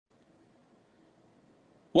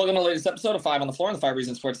Welcome to the latest episode of Five on the Floor on the Five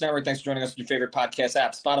Reasons Sports Network. Thanks for joining us on your favorite podcast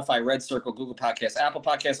app, Spotify, Red Circle, Google Podcasts, Apple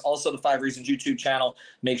Podcasts, also the Five Reasons YouTube channel.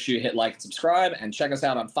 Make sure you hit like and subscribe, and check us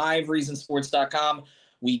out on fivereasonsports.com.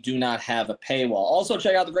 We do not have a paywall. Also,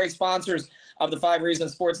 check out the great sponsors of the Five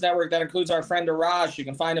Reasons Sports Network. That includes our friend Arash. You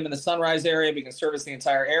can find him in the Sunrise area. We can service the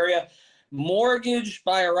entire area.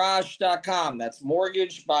 MortgageByArash.com. That's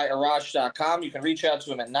MortgageByArash.com. You can reach out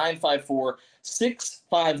to him at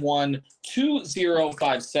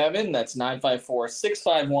 954-651-2057. That's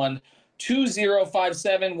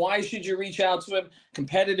 954-651-2057. Why should you reach out to him?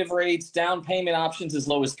 Competitive rates, down payment options as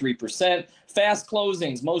low as 3%, fast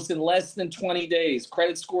closings, most in less than 20 days,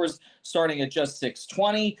 credit scores starting at just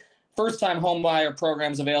 620. First-time home buyer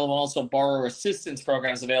programs available, and also borrower assistance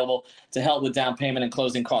programs available to help with down payment and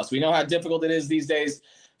closing costs. We know how difficult it is these days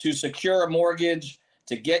to secure a mortgage,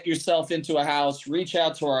 to get yourself into a house. Reach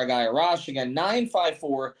out to our guy Arash. Again,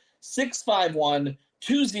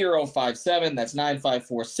 954-651-2057. That's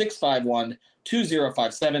 954-651-2057.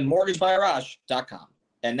 MortgageByArash.com.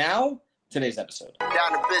 And now, today's episode.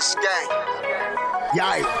 Down to Biscayne.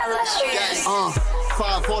 Yikes.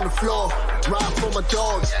 Five on the floor, ride for my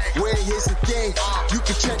dogs. Where here's the thing, you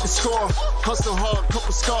can check the score. Hustle hard,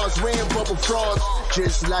 couple scars, wearing bubble frogs.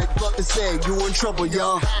 Just like Butler said, you in trouble,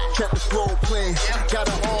 y'all. Kept the flow playing, got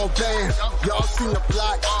it all banned. Y'all seen the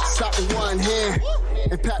block, stop with one hand.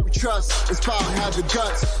 And Pat we trust, it's power, have the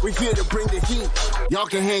guts. We're here to bring the heat, y'all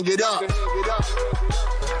can hang it up.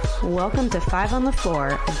 Welcome to Five on the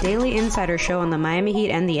Floor, a daily insider show on the Miami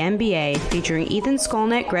Heat and the NBA, featuring Ethan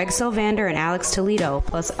Skolnick, Greg Sylvander, and Alex Toledo,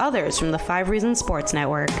 plus others from the Five Reasons Sports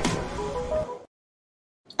Network.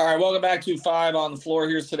 All right, welcome back to Five on the Floor.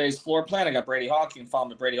 Here's today's floor plan. I got Brady Hawk. You can follow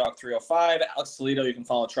him at Brady Hawk 305. Alex Toledo, you can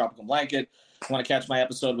follow Tropical Blanket. If you want to catch my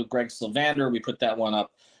episode with Greg Sylvander, we put that one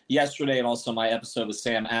up yesterday, and also my episode with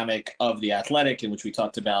Sam Amick of The Athletic, in which we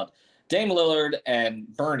talked about Dame Lillard and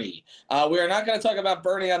Bernie. We are not going to talk about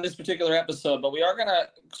Bernie on this particular episode, but we are going to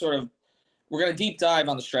we're going to deep dive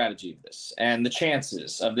on the strategy of this and the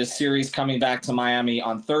chances of this series coming back to Miami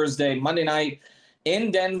on Thursday, Monday night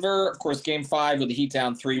in Denver. Of course, Game 5 with the Heat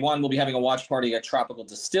down 3-1. We'll be having a watch party at Tropical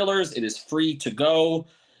Distillers. It is free to go.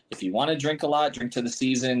 If you want to drink a lot, drink to the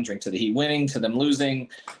season, drink to the Heat winning, to them losing.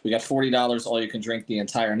 We got $40 all you can drink the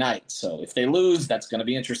entire night. So if they lose, that's going to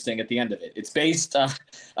be interesting at the end of it. It's based,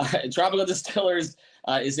 Tropical Distillers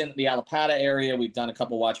is in the Allapattah area. We've done a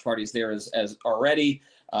couple watch parties there as already.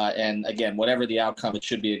 And again, whatever the outcome, it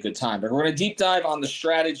should be a good time. But we're going to deep dive on the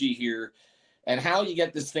strategy here and how you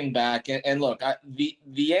get this thing back. And look,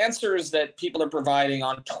 the answers that people are providing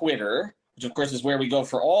on Twitter, which of course is where we go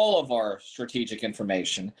for all of our strategic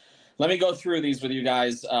information. Let me go through these with you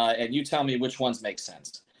guys, and you tell me which ones make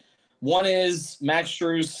sense. One is Max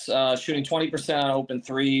Strus shooting 20% on open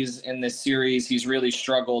threes in this series. He's really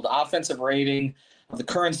struggled. Offensive rating of the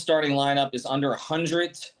current starting lineup is under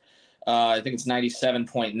 100. I think it's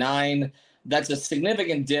 97.9. That's a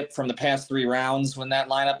significant dip from the past 3 rounds when that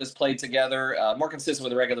lineup is played together. More consistent with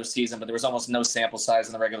the regular season, but there was almost no sample size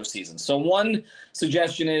in the regular season. So one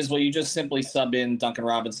suggestion is, well, you just simply sub in Duncan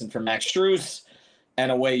Robinson for Max Strus,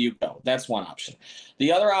 and away you go. That's one option.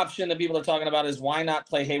 The other option that people are talking about is why not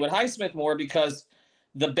play Haywood Highsmith more, because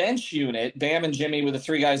the bench unit, Bam and Jimmy with the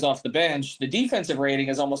 3 guys off the bench, the defensive rating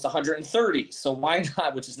is almost 130. So why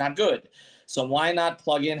not, which is not good. So why not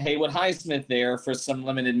plug in Haywood Highsmith there for some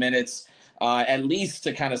limited minutes, at least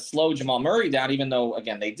to kind of slow Jamal Murray down, even though,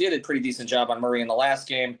 again, they did a pretty decent job on Murray in the last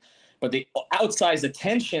game. But the outsized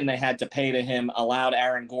attention they had to pay to him allowed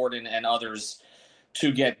Aaron Gordon and others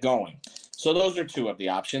to get going. So those are 2 of the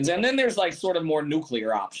options. And then there's like sort of more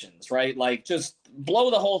nuclear options, right? Like just blow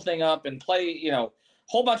the whole thing up and play,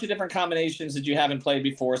 whole bunch of different combinations that you haven't played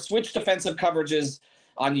before. Switch defensive coverages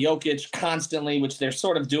on Jokic constantly, which they're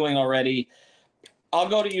sort of doing already. I'll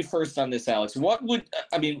go to you first on this, Alex. If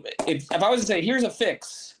I was to say, here's a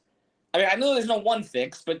fix, I know there's no one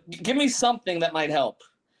fix, but give me something that might help.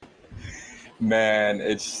 Man,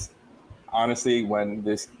 it's honestly, when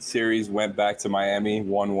this series went back to Miami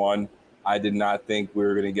 1-1, I did not think we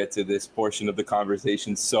were going to get to this portion of the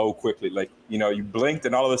conversation so quickly. Like, you blinked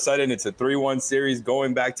and all of a sudden it's a 3-1 series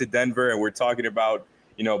going back to Denver, and we're talking about,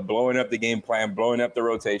 blowing up the game plan, blowing up the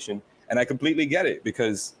rotation. And I completely get it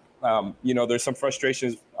because there's some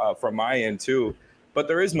frustrations from my end too, but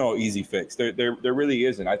there is no easy fix. There really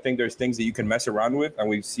isn't. I think there's things that you can mess around with, and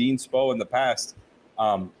we've seen Spo in the past,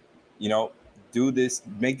 do this,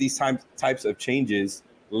 make these types of changes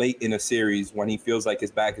late in a series when he feels like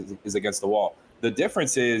his back is against the wall. The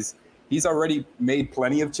difference is he's already made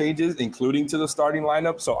plenty of changes, including to the starting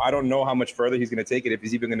lineup. So I don't know how much further he's going to take it, if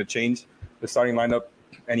he's even going to change the starting lineup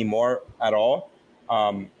anymore at all.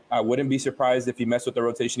 I wouldn't be surprised if he messed with the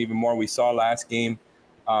rotation even more. We saw last game,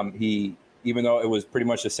 even though it was pretty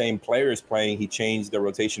much the same players playing, he changed the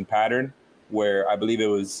rotation pattern where I believe it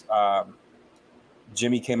was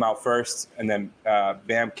Jimmy came out first and then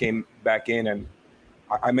Bam came back in, and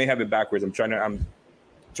I may have it backwards. I'm trying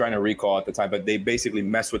to recall at the time, but they basically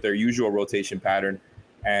messed with their usual rotation pattern,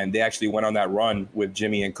 and they actually went on that run with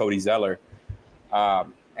Jimmy and Cody Zeller.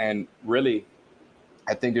 And really,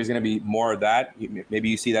 I think there's going to be more of that. Maybe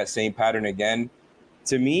you see that same pattern again.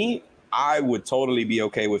 To me, I would totally be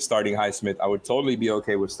okay with starting Highsmith. I would totally be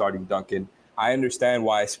okay with starting Duncan. I understand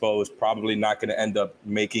why Spo is probably not going to end up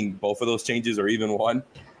making both of those changes or even one.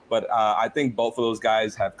 But I think both of those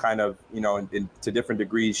guys have kind of, to different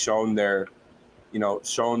degrees shown their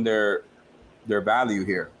value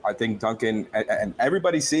here. I think Duncan, and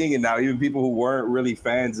everybody's seeing it now, even people who weren't really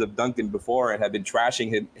fans of Duncan before and have been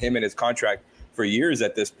trashing him and his contract for years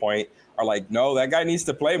at this point, are like, no, that guy needs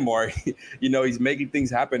to play more. He's making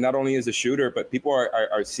things happen, not only as a shooter, but people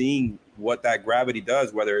are seeing what that gravity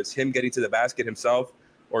does, whether it's him getting to the basket himself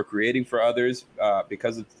or creating for others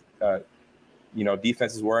because of,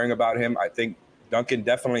 defense is worrying about him. I think Duncan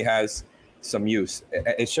definitely has some use.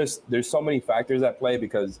 It's just there's so many factors at play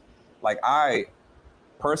because, I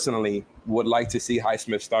personally would like to see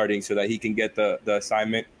Highsmith starting so that he can get the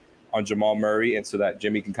assignment on Jamal Murray and so that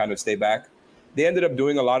Jimmy can kind of stay back. They ended up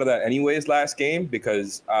doing a lot of that anyways last game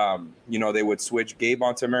because, they would switch Gabe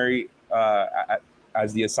onto Murray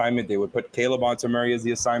as the assignment. They would put Caleb onto Murray as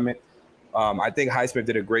the assignment. I think Highsmith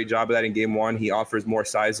did a great job of that in game one. He offers more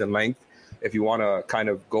size and length if you want to kind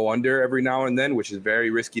of go under every now and then, which is very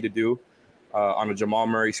risky to do on a Jamal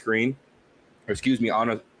Murray screen. On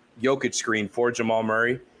a Jokic screen for Jamal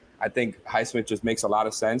Murray. I think Highsmith just makes a lot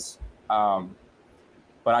of sense. But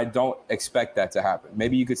I don't expect that to happen.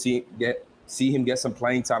 Maybe you could see him get some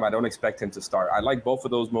playing time. I don't expect him to start. I like both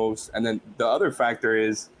of those moves. And then the other factor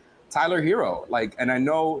is Tyler Hero. And I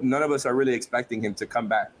know none of us are really expecting him to come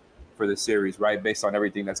back for this series, right? Based on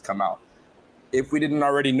everything that's come out. If we didn't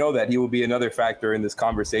already know that, he will be another factor in this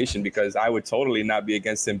conversation because I would totally not be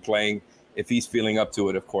against him playing if he's feeling up to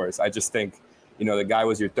it, of course. I just think, the guy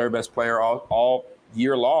was your third best player all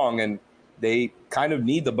year long, and they kind of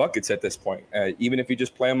need the buckets at this point. Even if you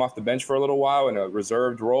just play him off the bench for a little while in a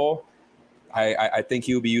reserved role, I think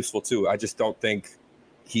he will be useful too. I just don't think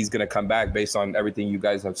he's going to come back based on everything you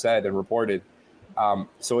guys have said and reported.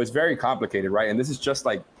 So it's very complicated, right? And this is just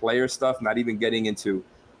like player stuff, not even getting into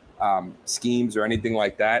schemes or anything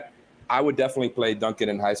like that. I would definitely play Duncan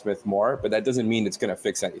and Highsmith more, but that doesn't mean it's going to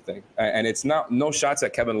fix anything. And it's no shots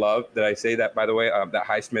at Kevin Love. Did I say that, by the way, that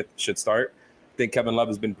Highsmith should start? I think Kevin Love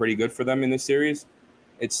has been pretty good for them in this series.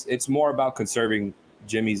 It's more about conserving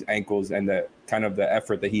Jimmy's ankles and the kind of the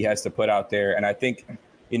effort that he has to put out there. And I think,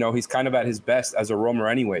 he's kind of at his best as a roamer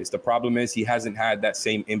anyways. The problem is he hasn't had that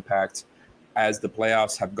same impact as the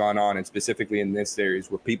playoffs have gone on, and specifically in this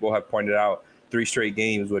series where people have pointed out 3 straight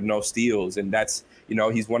games with no steals. And that's,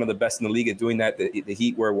 he's one of the best in the league at doing that. The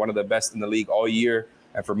Heat were one of the best in the league all year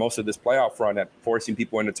and for most of this playoff run at forcing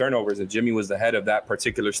people into turnovers. And Jimmy was the head of that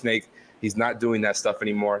particular snake. He's not doing that stuff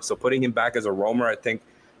anymore. So putting him back as a roamer, I think,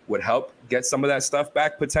 would help get some of that stuff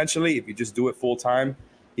back potentially. If you just do it full time,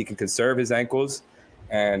 he can conserve his ankles.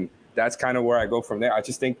 And that's kind of where I go from there. I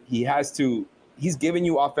just think he's giving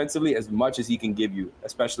you offensively as much as he can give you,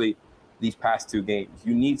 especially these past 2 games.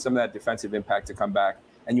 You need some of that defensive impact to come back,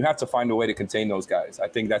 and you have to find a way to contain those guys. I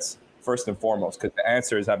think that's first and foremost because the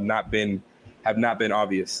answers have not been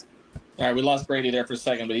obvious. All right, we lost Brady there for a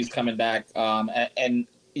second, but he's coming back. And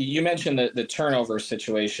you mentioned the turnover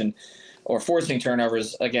situation or forcing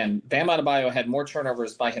turnovers. Again, Bam Adebayo had more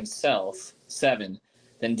turnovers by himself, 7,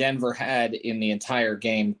 than Denver had in the entire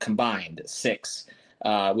game combined, 6.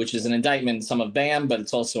 Which is an indictment, some of Bam, but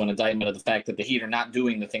it's also an indictment of the fact that the Heat are not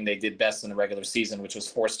doing the thing they did best in the regular season, which was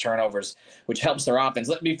force turnovers, which helps their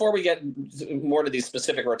offense. Before we get more to these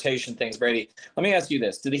specific rotation things, Brady, let me ask you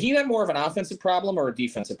this. Do the Heat have more of an offensive problem or a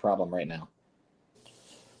defensive problem right now?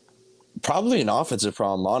 Probably an offensive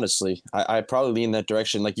problem, honestly. I probably lean in that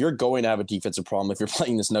direction. You're going to have a defensive problem if you're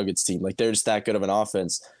playing this Nuggets team. They're just that good of an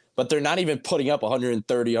offense. But they're not even putting up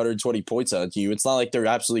 130, 120 points on you. It's not like they're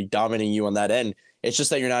absolutely dominating you on that end. It's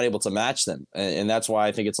just that you're not able to match them. And that's why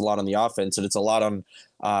I think it's a lot on the offense. And it's a lot on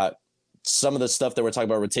some of the stuff that we're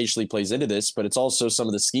talking about rotationally plays into this, but it's also some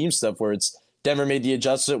of the scheme stuff where it's Denver made the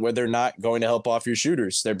adjustment where they're not going to help off your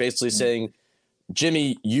shooters. They're basically saying,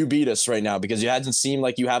 Jimmy, you beat us right now because it hasn't seemed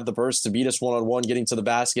like you have the burst to beat us one-on-one, getting to the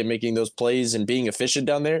basket, making those plays and being efficient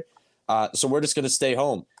down there. So we're just going to stay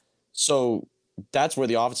home. So that's where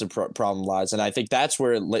the offensive problem lies. And I think that's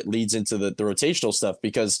where it leads into the rotational stuff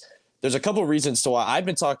because there's a couple reasons to why I've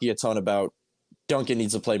been talking a ton about Duncan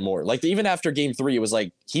needs to play more. Like even after game 3, it was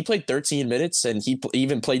like he played 13 minutes and he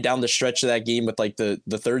even played down the stretch of that game with like the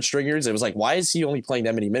third stringers. It was like, why is he only playing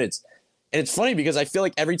that many minutes? And it's funny because I feel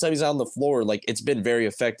like every time he's out on the floor, like it's been very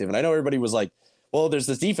effective. And I know everybody was like, well, there's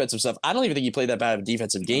this defensive stuff. I don't even think he played that bad of a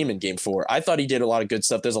defensive game in game 4. I thought he did a lot of good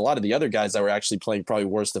stuff. There's a lot of the other guys that were actually playing probably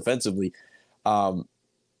worse defensively. And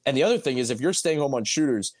the other thing is if you're staying home on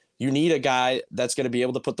shooters, you need a guy that's going to be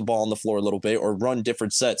able to put the ball on the floor a little bit or run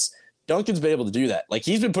different sets. Duncan's been able to do that. Like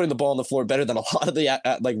he's been putting the ball on the floor better than a lot of the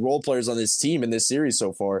like role players on this team in this series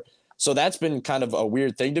so far. So that's been kind of a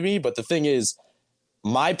weird thing to me. But the thing is,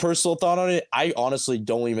 my personal thought on it, I honestly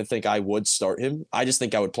don't even think I would start him. I just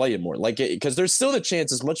think I would play him more. Like, because there's still the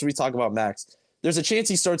chance, as much as we talk about Max, there's a chance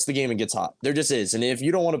he starts the game and gets hot. There just is. And if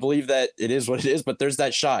you don't want to believe that, it is what it is, but there's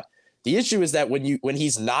that shot. The issue is that when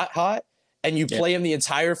he's not hot and you play him the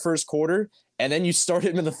entire first quarter and then you start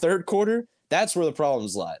him in the third quarter, that's where the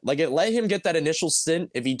problems lie. Like, let him get that initial stint.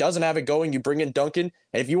 If he doesn't have it going, you bring in Duncan.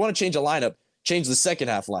 And if you want to change a lineup, change the second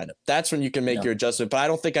half lineup. That's when you can make your adjustment. But I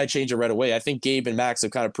don't think I change it right away. I think Gabe and Max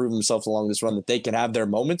have kind of proven themselves along this run that they can have their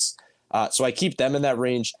moments. So I keep them in that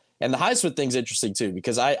range. And the Highsmith thing's interesting too,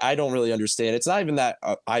 because I don't really understand. It's not even that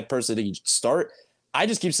I personally think he should start. I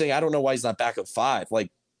just keep saying I don't know why he's not back at 5.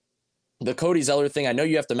 Like the Cody Zeller thing, I know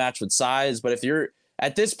you have to match with size, but if you're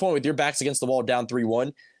at this point with your backs against the wall down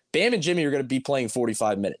 3-1, Bam and Jimmy are going to be playing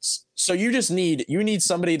 45 minutes. So you need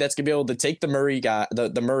somebody that's going to be able to take the Murray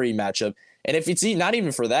matchup. And if it's not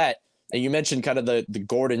even for that, and you mentioned kind of the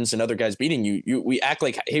Gordons and other guys beating you, we act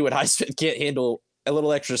like Haywood Highsmith can't handle a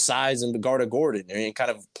little extra size and guard a Gordon and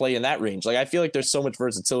kind of play in that range. Like I feel like there's so much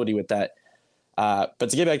versatility with that. But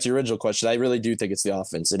to get back to your original question, I really do think it's the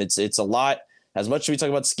offense, and it's a lot. As much as we talk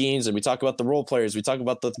about schemes and we talk about the role players, we talk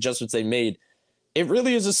about the adjustments they made. It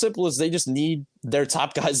really is as simple as they just need their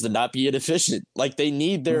top guys to not be inefficient. Like they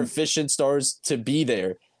need their efficient stars to be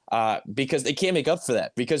there because they can't make up for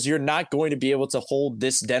that, because you're not going to be able to hold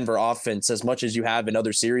this Denver offense as much as you have in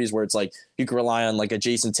other series where it's like you can rely on like a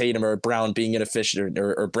Jason Tatum or a Brown being inefficient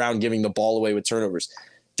or Brown giving the ball away with turnovers.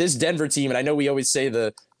 This Denver team, and I know we always say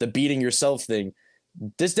the beating yourself thing,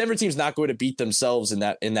 this Denver team's not going to beat themselves in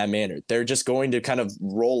that manner. They're just going to kind of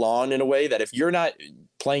roll on in a way that if you're not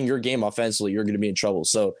playing your game offensively, you're going to be in trouble.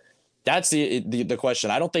 So that's the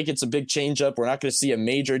question. I don't think it's a big change up. We're not going to see a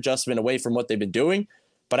major adjustment away from what they've been doing,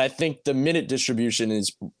 but I think the minute distribution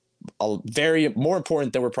is very more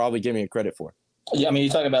important than we're probably giving it credit for. Yeah, I mean, you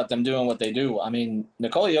talk about them doing what they do. I mean,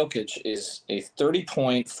 Nikola Jokic is a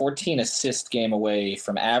 30-point, 14-assist game away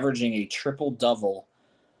from averaging a triple-double,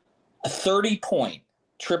 a 30-point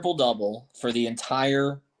triple-double for the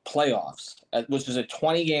entire playoffs, which is a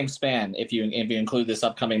 20-game span if you include this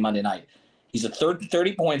upcoming Monday night. He's a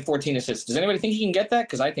 30-point, 14 assists. Does anybody think he can get that?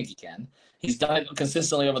 Because I think he can. He's done it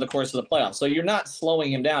consistently over the course of the playoffs. So you're not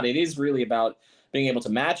slowing him down. It is really about being able to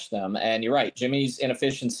match them. And you're right, Jimmy's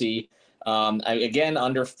inefficiency, again,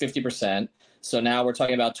 under 50%. So now we're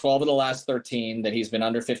talking about 12 of the last 13 that he's been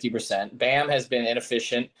under 50%. Bam has been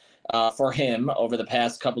inefficient for him over the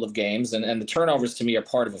past couple of games. And the turnovers, to me, are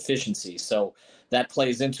part of efficiency. So that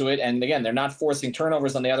plays into it. And, again, they're not forcing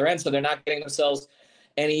turnovers on the other end, so they're not getting themselves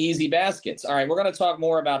any easy baskets. All right, we're going to talk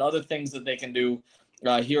more about other things that they can do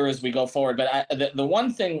here as we go forward. But the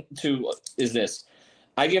one thing, too, is this.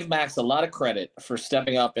 I give Max a lot of credit for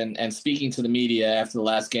stepping up and speaking to the media after the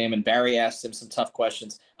last game, and Barry asked him some tough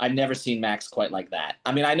questions. I've never seen Max quite like that.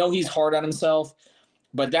 I mean, I know he's hard on himself,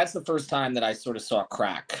 but that's the first time that I sort of saw a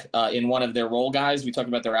crack in one of their role guys. We talked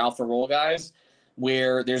about their alpha role guys,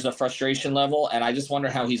 where there's a frustration level, and I just wonder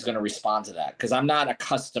how he's going to respond to that, because I'm not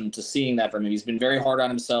accustomed to seeing that from him. He's been very hard on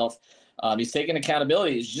himself. He's taking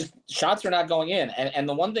accountability. It's just shots are not going in. And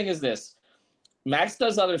the one thing is this, Max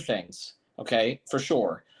does other things, okay, for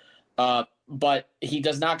sure. But he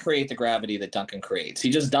does not create the gravity that Duncan creates.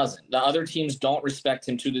 He just doesn't. The other teams don't respect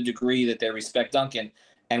him to the degree that they respect Duncan.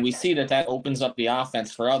 And we see that opens up the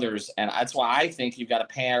offense for others. And that's why I think you've got to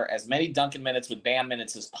pair as many Duncan minutes with Bam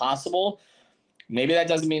minutes as possible. Maybe that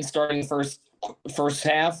doesn't mean starting first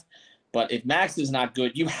half, but if Max is not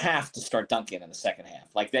good, you have to start Duncan in the second half.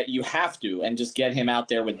 Like that, you have to, and just get him out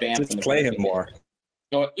there with Bam. Just play him more.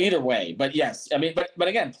 Either way, but yes, I mean, but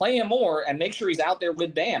again, play him more and make sure he's out there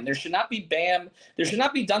with Bam. There should not be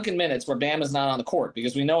Duncan minutes where Bam is not on the court,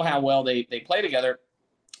 because we know how well they play together.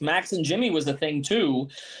 Max and Jimmy was the thing too,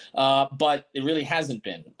 but it really hasn't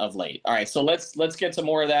been of late. All right, so let's get to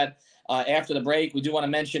more of that after the break. We do want to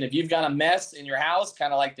mention, if you've got a mess in your house,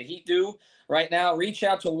 kind of like the Heat do right now, reach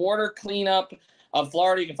out to Water Cleanup of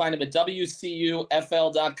Florida. You can find them at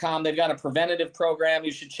WCUFL.com. They've got a preventative program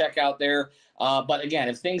you should check out there. But again,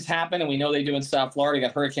 if things happen, and we know they do in South Florida, you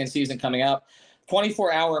got hurricane season coming up,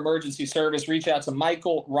 24-hour emergency service. Reach out to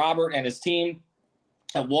Michael, Robert, and his team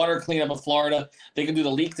at Water Cleanup of Florida. They can do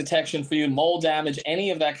the leak detection for you, mold damage, any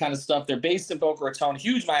of that kind of stuff. They're based in Boca Raton.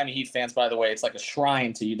 Huge Miami Heat fans, by the way. It's like a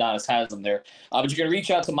shrine to Udonis Haslem there. But you can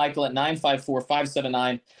reach out to Michael at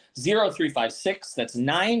 954-579-0356. That's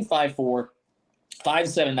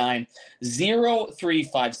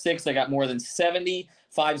 954-579-0356. They got more than 70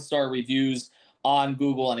 5-star reviews on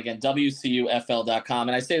Google. And again, WCUFL.com.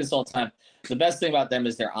 And I say this all the time. The best thing about them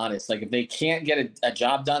is they're honest. Like, if they can't get a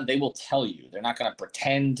job done, they will tell you. They're not going to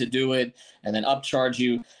pretend to do it and then upcharge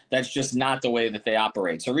you. That's just not the way that they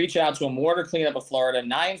operate. So reach out to them. Water Cleanup of Florida,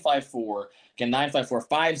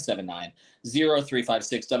 954-579-0356,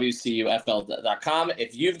 WCUFL.com.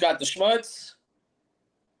 If you've got the schmutz,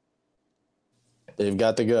 they've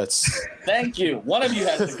got the guts. Thank you. One of you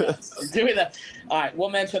has the guts. We're doing that. All right. We'll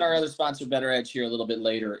mention our other sponsor, Better Edge, here a little bit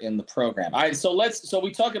later in the program. All right. So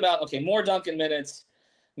we talk about, okay, more Duncan minutes,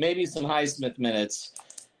 maybe some Highsmith minutes.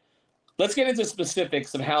 Let's get into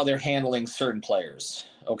specifics of how they're handling certain players.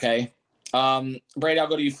 Okay. Brady, I'll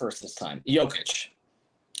go to you first this time. Jokic.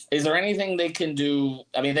 Is there anything they can do?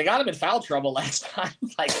 I mean, they got him in foul trouble last time.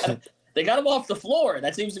 They got him off the floor.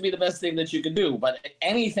 That seems to be the best thing that you can do. But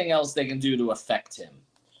anything else they can do to affect him?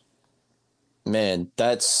 Man,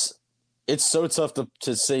 it's so tough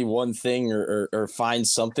to say one thing or find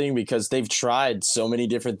something, because they've tried so many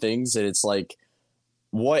different things, and it's like,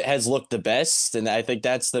 what has looked the best? And I think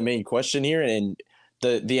that's the main question here. And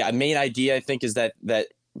the main idea, I think, is that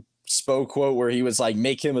Spo quote where he was like,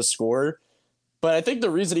 make him a scorer. But I think the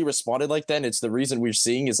reason he responded like that, and it's the reason we're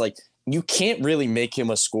seeing, is like, you can't really make him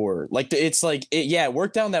a scorer. Like, it's like, it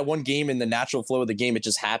worked out in that one game in the natural flow of the game. It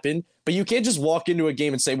just happened. But you can't just walk into a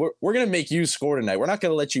game and say, we're going to make you score tonight. We're not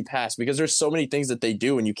going to let you pass, because there's so many things that they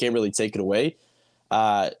do and you can't really take it away.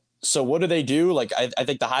 So what do? Like, I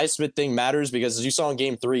think the Highsmith thing matters, because as you saw in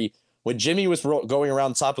game 3, when Jimmy was going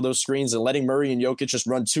around top of those screens and letting Murray and Jokic just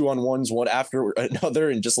run 2-on-1s one after another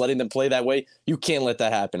and just letting them play that way, you can't let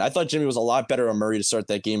that happen. I thought Jimmy was a lot better on Murray to start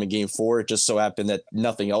that game in game 4. It just so happened that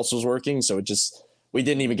nothing else was working, so we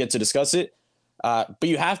didn't even get to discuss it. But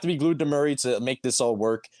you have to be glued to Murray to make this all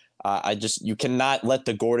work. You cannot let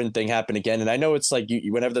the Gordon thing happen again. And I know it's like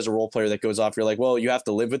whenever there's a role player that goes off, you're like, well, you have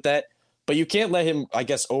to live with that. But you can't let him, I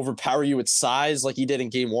guess, overpower you with size like he did in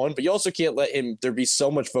game 1. But you also can't let there be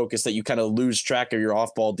so much focus that you kind of lose track of your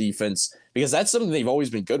off-ball defense, because that's something they've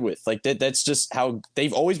always been good with. Like that's just how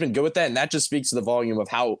they've always been good with that. And that just speaks to the volume of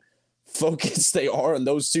how focused they are on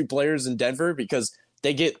those two players in Denver, because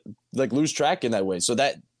they get lose track in that way. So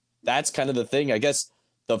that's kind of the thing. I guess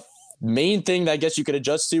the main thing that I guess you could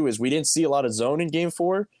adjust to is we didn't see a lot of zone in game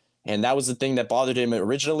 4. And that was the thing that bothered him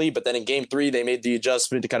originally. But then in game 3, they made the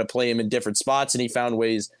adjustment to kind of play him in different spots, and he found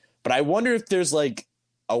ways. But I wonder if there's a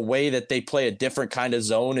way that they play a different kind of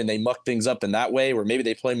zone and they muck things up in that way, or maybe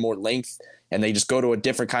they play more length and they just go to a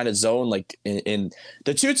different kind of zone. Like in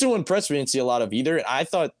the 2-2-1 press, we didn't see a lot of either. And I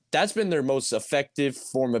thought that's been their most effective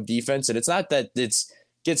form of defense. And it's not that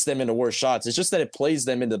gets them into worse shots. It's just that it plays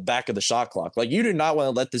them in the back of the shot clock. Like, you do not want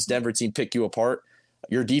to let this Denver team pick you apart,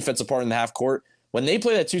 your defense apart in the half court. When they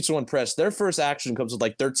play that 2-1 press, their first action comes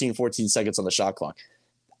with 13, 14 seconds on the shot clock.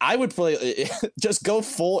 I would just go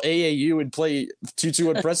full AAU and play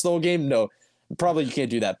 2-1 press the whole game. No, probably you can't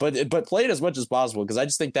do that. But play it as much as possible, because I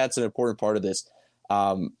just think that's an important part of this.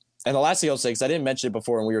 And the last thing I'll say, because I didn't mention it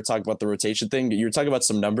before when we were talking about the rotation thing, you were talking about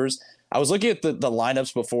some numbers. I was looking at the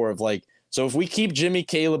lineups before of so if we keep Jimmy,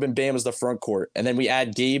 Caleb, and Bam as the front court, and then we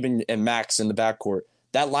add Gabe and Max in the back court,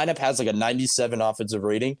 that lineup has a 97 offensive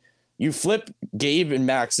rating. You flip Gabe and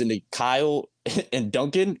Max into Kyle and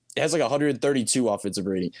Duncan, it has 132 offensive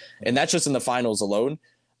rating. And that's just in the finals alone.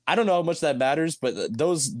 I don't know how much that matters, but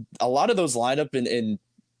a lot of those lineup and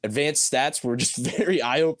advanced stats were just very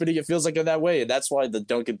eye-opening. It feels like in that way. And that's why the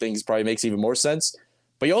Duncan thing probably makes even more sense.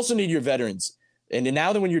 But you also need your veterans. And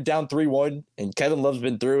now that when you're down 3-1 and Kevin Love's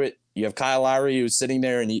been through it, you have Kyle Lowry who's sitting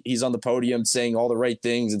there and he's on the podium saying all the right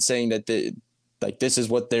things and saying that this is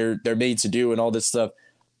what they're made to do and all this stuff.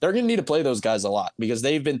 They're going to need to play those guys a lot, because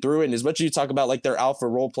they've been through it. And as much as you talk about their alpha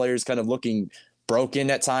role players kind of looking broken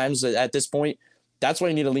at times at this point, that's why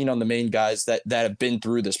you need to lean on the main guys that have been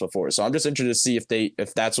through this before. So I'm just interested to see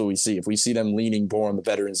if that's what we see, if we see them leaning more on the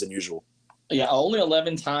veterans than usual. Yeah, only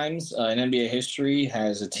 11 times in NBA history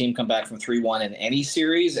has a team come back from 3-1 in any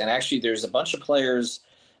series. And actually there's a bunch of players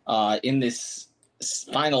in this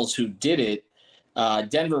finals who did it.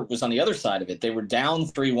 Denver was on the other side of it. They were down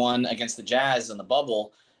 3-1 against the Jazz in the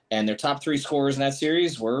bubble. And their top 3 scorers in that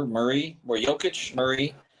series were Jokic,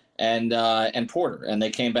 Murray, and Porter. And they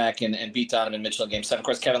came back and beat Donovan Mitchell in Game 7. Of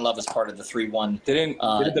course, Kevin Love was part of the 3-1. Didn't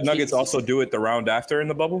the Nuggets also do it the round after in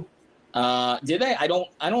the bubble? Did they? I don't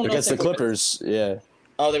know. Against the Clippers, yeah.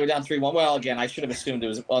 Oh, they were down 3-1. Well, again, I should have assumed it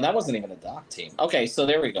was. Well, that wasn't even a Doc team. Okay, so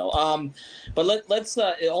there we go. But let's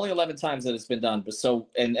only 11 times that it's been done. But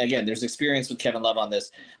and again, there's experience with Kevin Love on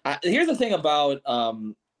this. Here's the thing about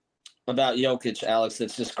Jokic, Alex,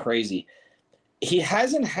 that's just crazy. He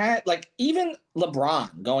hasn't had, like, even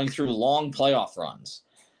LeBron going through long playoff runs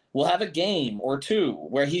will have a game or two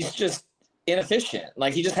where he's just inefficient.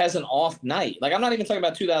 Like, he just has an off night. Like, I'm not even talking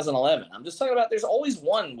about 2011. I'm just talking about there's always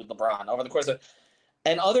one with LeBron over the course of,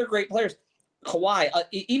 and other great players. Kawhi,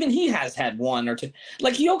 even he has had one or two.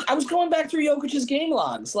 Like, I was going back through Jokic's game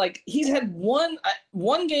logs. Like, he's had one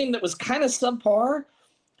game that was kind of subpar,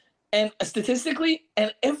 and statistically,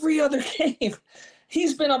 and every other game,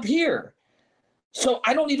 he's been up here. So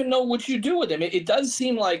I don't even know what you do with him. It does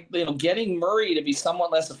seem like, getting Murray to be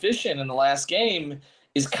somewhat less efficient in the last game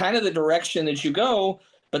is kind of the direction that you go.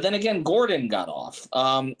 But then again, Gordon got off.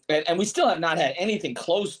 And we still have not had anything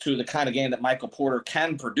close to the kind of game that Michael Porter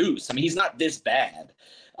can produce. I mean, he's not this bad.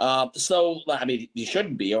 So, I mean, he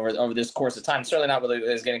shouldn't be over this course of time. Certainly not when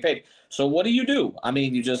he's getting paid. So what do you do? I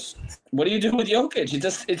mean, what do you do with Jokic?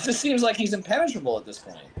 It just seems like he's impenetrable at this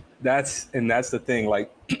point. That's the thing.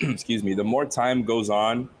 Like, excuse me, the more time goes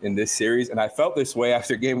on in this series, and I felt this way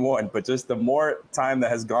after game 1, but just the more time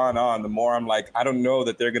that has gone on, the more I'm like, I don't know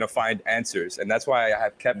that they're going to find answers. And that's why I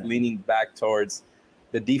have kept leaning back towards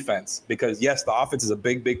the defense, because yes, the offense is a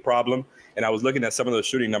big, big problem. And I was looking at some of those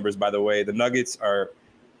shooting numbers, by the way. The Nuggets are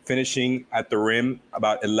finishing at the rim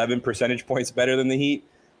about 11 percentage points better than the Heat.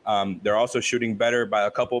 They're also shooting better by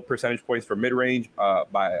a couple percentage points from mid-range,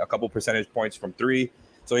 by a couple percentage points from 3.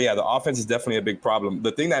 So, yeah, the offense is definitely a big problem.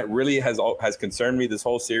 The thing that really has concerned me this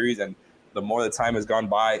whole series, and the more the time has gone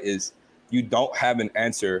by, is you don't have an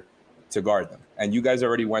answer to guard them. And you guys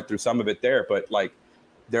already went through some of it there. But, like,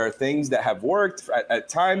 there are things that have worked at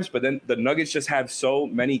times, but then the Nuggets just have so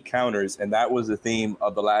many counters. And that was the theme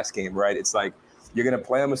of the last game, right? It's like you're going to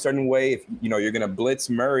play them a certain way. If you're going to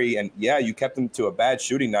blitz Murray. And, yeah, you kept him to a bad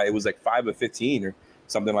shooting night. It was like 5 of 15 or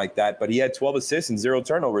something like that. But he had 12 assists and 0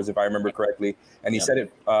 turnovers, if I remember correctly. And he said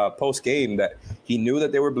it post-game that he knew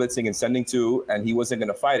that they were blitzing and sending 2, and he wasn't going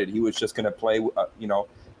to fight it. He was just going to play,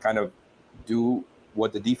 kind of do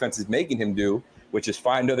what the defense is making him do, which is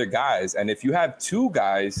find other guys. And if you have 2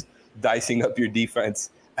 guys dicing up your defense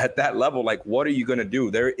at that level, like, what are you going to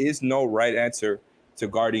do? There is no right answer to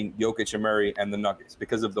guarding Jokic and Murray and the Nuggets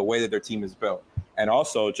because of the way that their team is built. And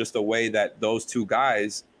also just the way that those 2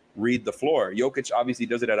 guys read the floor. Jokic obviously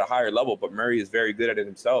does it at a higher level, but Murray is very good at it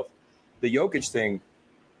himself. The Jokic thing,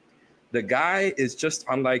 the guy is just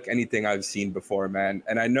unlike anything I've seen before, man.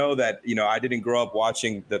 And I know that, I didn't grow up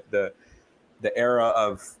watching the era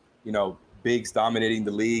of, bigs dominating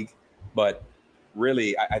the league, but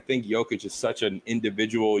really, I think Jokic is such an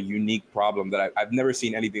individual, unique problem that I've never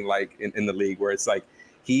seen anything like in the league, where it's like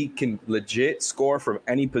he can legit score from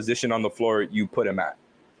any position on the floor you put him at.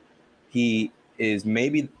 He is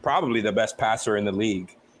probably the best passer in the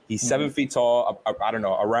league. He's 7 feet tall, I don't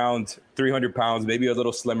know, around 300 pounds, maybe a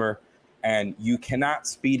little slimmer, and you cannot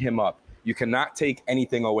speed him up. You cannot take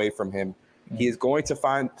anything away from him. He is going to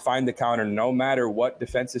find the counter no matter what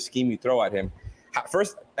defensive scheme you throw at him.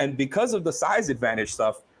 First, and because of the size advantage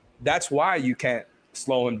stuff, that's why you can't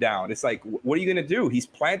slow him down. It's like, what are you going to do? He's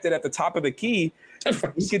planted at the top of the key.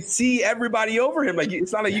 He could see everybody over him. Like,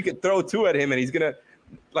 it's not like you could throw 2 at him and he's going to,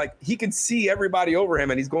 like, he can see everybody over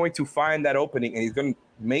him and he's going to find that opening and he's going to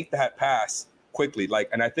make that pass quickly. Like,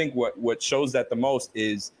 and I think what shows that the most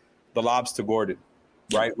is the lobs to Gordon,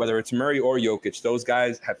 right? Whether it's Murray or Jokic, those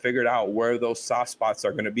guys have figured out where those soft spots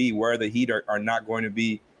are going to be, where the Heat are not going to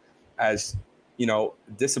be as,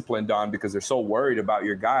 disciplined on, because they're so worried about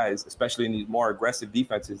your guys, especially in these more aggressive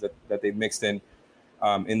defenses that they've mixed in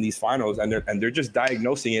these finals. And they're just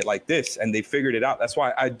diagnosing it like this, and they figured it out. That's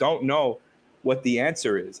why I don't know what the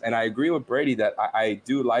answer is. And I agree with Brady that I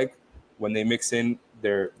do like when they mix in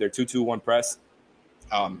their 2-2-1 press.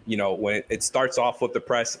 When it starts off with the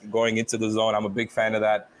press going into the zone, I'm a big fan of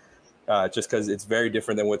that, just because it's very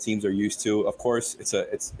different than what teams are used to. Of course,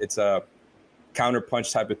 it's a counter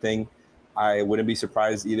punch type of thing. I wouldn't be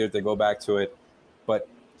surprised either if they go back to it. But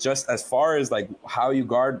just as far as like how you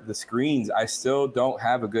guard the screens, I still don't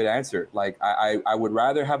have a good answer. Like I would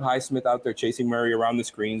rather have Highsmith out there chasing Murray around the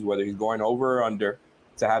screens, whether he's going over or under,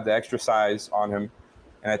 to have the extra size on him.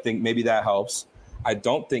 And I think maybe that helps. I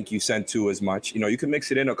don't think you send two as much. You can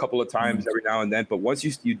mix it in a couple of times every now and then, but once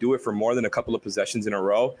you do it for more than a couple of possessions in a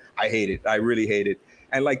row, I hate it. I really hate it.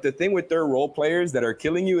 And like the thing with their role players that are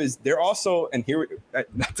killing you is they're also, and here,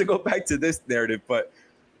 not to go back to this narrative, but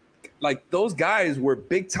like those guys were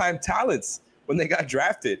big time talents when they got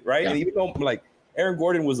drafted, right? Yeah. And even though like Aaron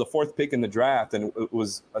Gordon was the 4th pick in the draft and it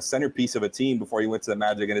was a centerpiece of a team before he went to the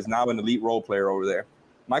Magic and is now an elite role player over there.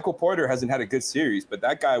 Michael Porter hasn't had a good series, but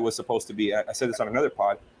that guy was supposed to be, I said this on another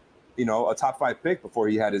pod, a top 5 pick before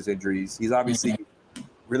he had his injuries. He's obviously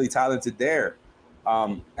really talented there.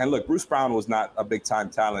 And look, Bruce Brown was not a big time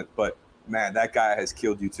talent, but man, that guy has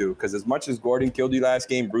killed you too. Because as much as Gordon killed you last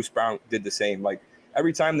game, Bruce Brown did the same. Like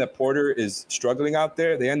every time that Porter is struggling out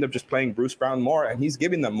there, they end up just playing Bruce Brown more, and he's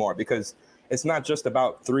giving them more because it's not just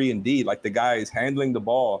about 3 and D. Like the guy is handling the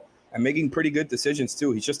ball and making pretty good decisions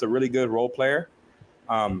too. He's just a really good role player.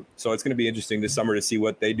 So it's going to be interesting this summer to see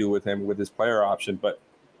what they do with him with his player option. But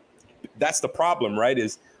that's the problem, right?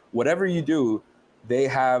 Is whatever you do, they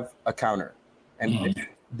have a counter. And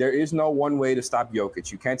there is no one way to stop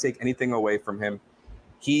Jokic. You can't take anything away from him.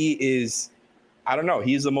 He is, I don't know,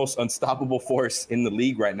 he's the most unstoppable force in the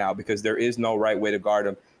league right now because there is no right way to guard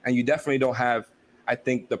him. And you definitely don't have, I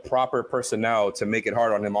think, the proper personnel to make it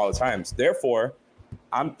hard on him all the times. Therefore,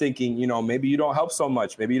 I'm thinking, maybe you don't help so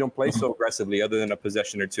much. Maybe you don't play so aggressively other than a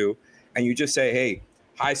possession or two. And you just say, hey,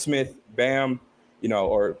 Highsmith, Bam,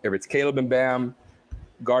 or if it's Caleb and Bam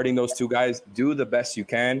guarding those two guys, do the best you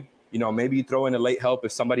can. Maybe you throw in a late help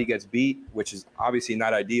if somebody gets beat, which is obviously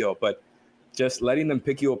not ideal. But just letting them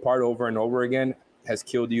pick you apart over and over again has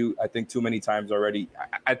killed you, I think, too many times already.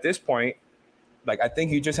 At this point, I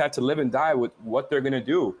think you just have to live and die with what they're going to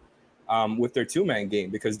do with their 2-man game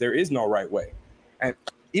because there is no right way. And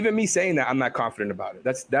even me saying that, I'm not confident about it.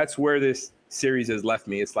 That's where this series has left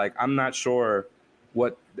me. It's like I'm not sure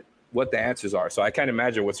what the answers are. So I can't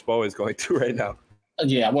imagine what Spo is going through right now.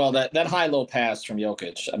 Yeah, well, that high-low pass from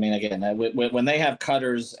Jokic. I mean, again, when they have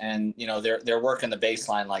cutters and they're working the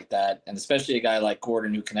baseline like that, and especially a guy like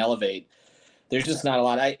Gordon who can elevate, there's just not a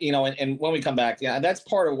lot. And when we come back, that's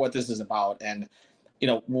part of what this is about. And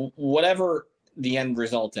whatever the end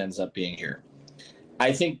result ends up being here,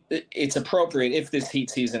 I think it's appropriate if this Heat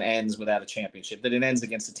season ends without a championship, that it ends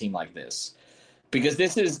against a team like this, because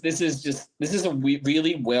this is a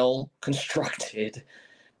really well constructed,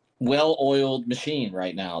 well-oiled machine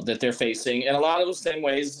right now that they're facing in a lot of the same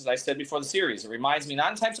ways as I said before the series. It reminds me,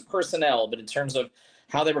 not in terms of personnel, but in terms of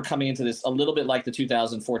how they were coming into this, a little bit like the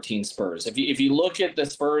 2014 Spurs. If you look at the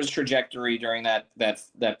Spurs trajectory during that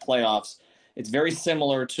playoffs, it's very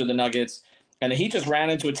similar to the Nuggets. And the Heat just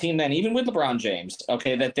ran into a team then, even with LeBron James,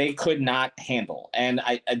 okay, that they could not handle. And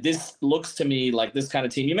this looks to me like this kind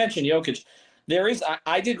of team. You mentioned Jokic.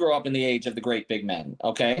 I did grow up in the age of the great big men,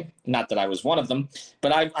 okay? Not that I was one of them,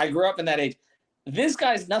 but I grew up in that age. This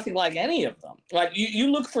guy's nothing like any of them. Like,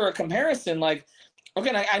 you look for a comparison, like,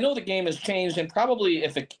 okay, I know the game has changed, and probably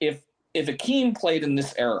if Akeem played in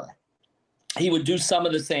this era, he would do some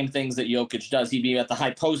of the same things that Jokic does. He'd be at the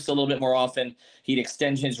high post a little bit more often. He'd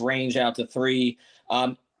extend his range out to 3.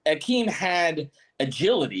 Akeem had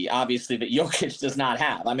agility, obviously, that Jokic does not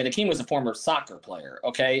have. I mean, Akeem was a former soccer player,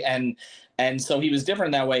 okay? And so he was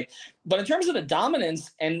different that way. But in terms of the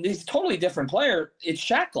dominance, and he's a totally different player, it's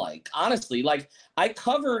Shaq-like, honestly. Like, I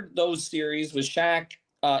covered those series with Shaq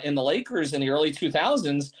in the Lakers in the early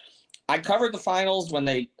 2000s. I covered the finals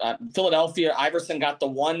when Philadelphia, Iverson got the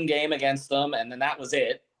one game against them, and then that was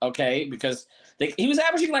it, okay? Because he was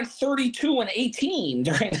averaging like 32 and 18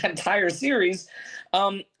 during that entire series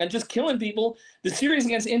and just killing people. The series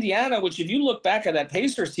against Indiana, which if you look back at that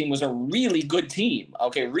Pacers team, was a really good team,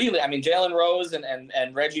 okay? Really, I mean, Jalen Rose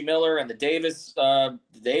and Reggie Miller and the Davis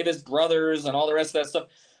brothers and all the rest of that stuff,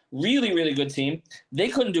 really, really good team. They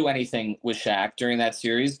couldn't do anything with Shaq during that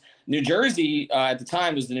series. New Jersey at the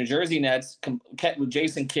time was the New Jersey Nets with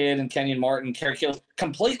Jason Kidd and Kenyon Martin, Kerry Kittles,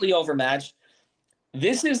 completely overmatched.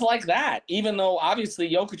 This is like that, even though obviously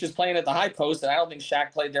Jokic is playing at the high post, and I don't think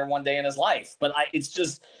Shaq played there one day in his life. But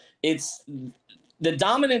it's the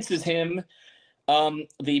dominance is him.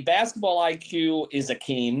 The basketball IQ is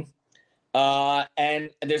Akeem. And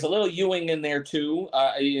there's a little Ewing in there too,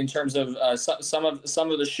 in terms of some of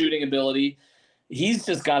the shooting ability. He's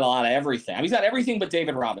just got a lot of everything. I mean, he's got everything but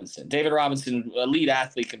David Robinson. David Robinson, elite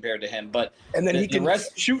athlete compared to him, but he can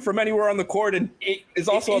shoot from anywhere on the court, and is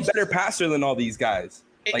also a better passer than all these guys.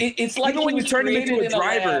 It's like even when you turn him into a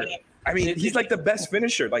driver. I mean, he's like the best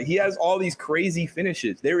finisher. Like, he has all these crazy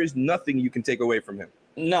finishes. There is nothing you can take away from him.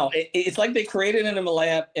 No, it's like they created him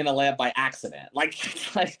in a lab by accident. Like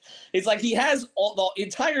it's like he has all the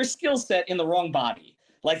entire skill set in the wrong body.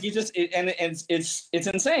 Like and it's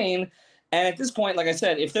insane. And at this point, like I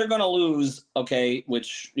said, if they're going to lose, okay,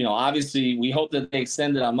 which, obviously we hope that they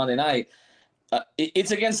extend it on Monday night,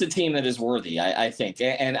 it's against a team that is worthy, I think.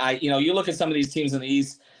 And you look at some of these teams in the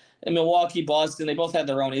East, Milwaukee, Boston, they both had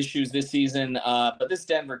their own issues this season. But this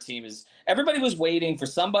Denver team everybody was waiting for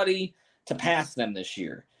somebody to pass them this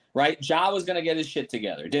year, right? Ja was going to get his shit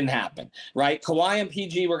together. Didn't happen, right? Kawhi and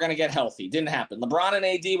PG were going to get healthy. Didn't happen. LeBron and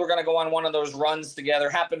AD were going to go on one of those runs together.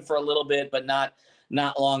 Happened for a little bit, but not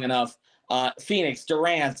long enough. Phoenix,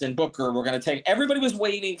 Durant, and Booker were going to take. Everybody was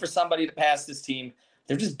waiting for somebody to pass this team.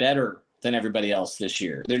 They're just better than everybody else this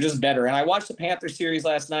year. They're just better. And I watched the Panthers series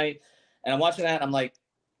last night, and I'm watching that, and I'm like,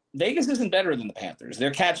 Vegas isn't better than the Panthers.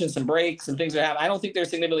 They're catching some breaks and things are happening. I don't think they're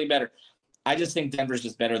significantly better. I just think Denver's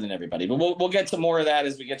just better than everybody. But we'll get to more of that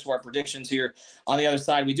as we get to our predictions here on the other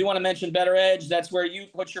side. We do want to mention Better Edge. That's where you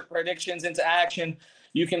put your predictions into action.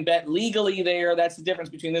 You can bet legally there. That's the difference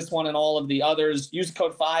between this one and all of the others. Use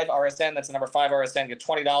code 5RSN. That's the number 5RSN. Get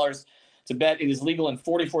 $20 to bet. It is legal in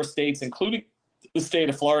 44 states, including the state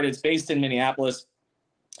of Florida. It's based in Minneapolis,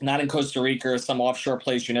 not in Costa Rica or some offshore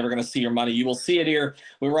place. You're never going to see your money. You will see it here.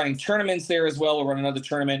 We're running tournaments there as well. We're running another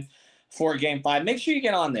tournament for Game 5. Make sure you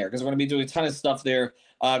get on there because we're going to be doing a ton of stuff there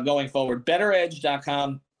going forward.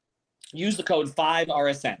 BetterEdge.com. Use the code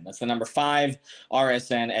 5RSN. That's the number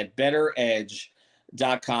 5RSN at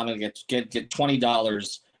BetterEdge.com and get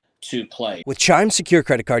 $20 to play. With Chime Secure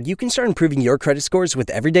Credit Card, you can start improving your credit scores with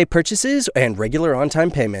everyday purchases and regular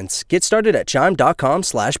on-time payments. Get started at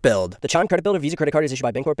Chime.com/build. The Chime Credit Builder Visa Credit Card is issued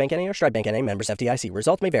by Bancorp Bank N.A. or Stride Bank N.A. Members FDIC.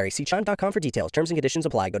 Results may vary. See Chime.com for details. Terms and conditions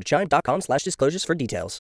apply. Go to Chime.com/disclosures for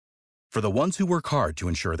details. For the ones who work hard to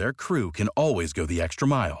ensure their crew can always go the extra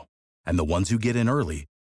mile, and the ones who get in early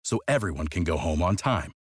so everyone can go home on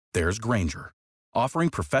time, there's Grainger, offering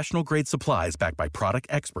professional-grade supplies backed by product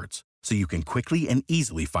experts so you can quickly and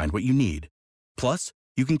easily find what you need. Plus,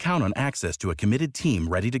 you can count on access to a committed team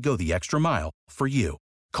ready to go the extra mile for you.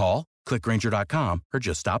 Call, click Grainger.com, or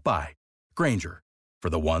just stop by. Grainger, for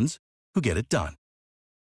the ones who get it done.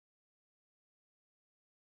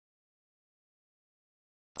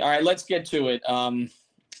 All right, let's get to it.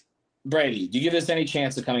 Brady, do you give this any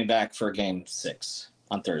chance of coming back for Game 6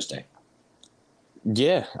 on Thursday?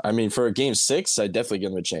 Yeah, I mean, for a Game 6, I definitely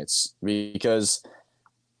give him a chance because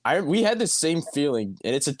we had the same feeling,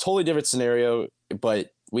 and it's a totally different scenario,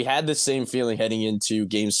 but we had the same feeling heading into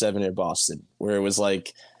Game 7 in Boston, where it was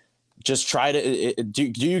like, just try to do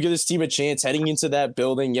you give this team a chance heading into that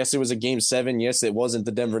building? Yes, it was a Game 7. Yes, it wasn't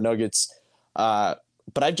the Denver Nuggets.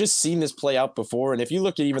 But I've just seen this play out before, and if you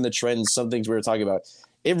look at even the trends, some things we were talking about,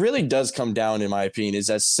 it really does come down, in my opinion, is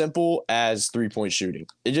as simple as three-point shooting.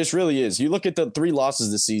 It just really is. You look at the 3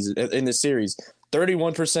 losses this season in this series,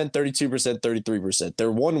 31%, 32%, 33%.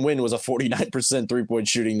 Their one win was a 49% three-point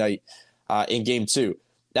shooting night in Game 2.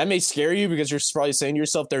 That may scare you because you're probably saying to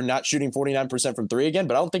yourself they're not shooting 49% from 3 again,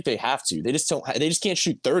 but I don't think they have to. They just can't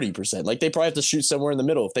shoot 30%. Like, they probably have to shoot somewhere in the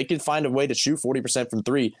middle. If they can find a way to shoot 40% from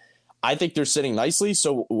 3, I think they're sitting nicely,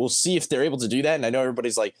 so we'll see if they're able to do that. And I know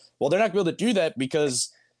everybody's like, well, they're not going to be able to do that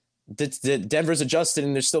because the Denver's adjusted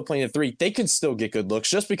and they're still playing at 3. They can still get good looks.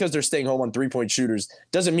 Just because they're staying home on three-point shooters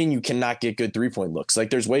doesn't mean you cannot get good three-point looks. Like,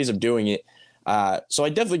 there's ways of doing it. So I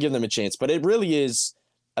definitely give them a chance. But it really is,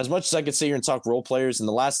 as much as I could sit here and talk role players, and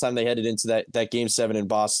the last time they headed into that Game 7 in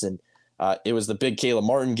Boston, it was the big Caleb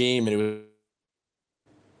Martin game, and it was.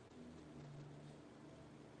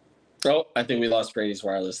 Oh, I think we lost Brady's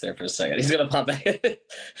wireless there for a second. He's going to pop back.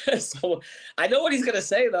 So I know what he's going to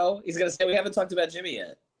say, though. He's going to say we haven't talked about Jimmy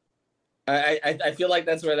yet. I feel like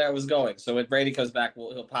that's where that was going. So when Brady comes back,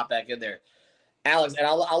 he'll pop back in there. Alex, and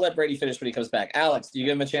I'll let Brady finish when he comes back. Alex, do you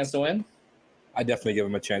give him a chance to win? I definitely give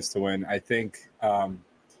him a chance to win. I think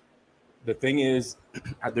the thing is,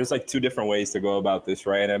 there's like 2 different ways to go about this,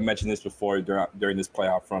 right? And I mentioned this before during this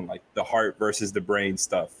playoff run, like the heart versus the brain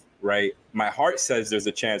stuff. Right. My heart says there's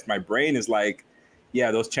a chance. My brain is like,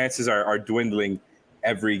 yeah, those chances are dwindling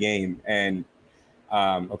every game. And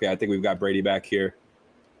okay, I think we've got Brady back here.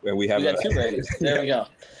 And we got 2 Bradys. There we go.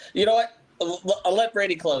 You know what? I'll let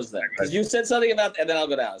Brady close there because you said something about, and then I'll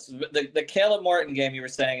go down. So the Caleb Martin game you were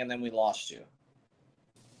saying, and then we lost you.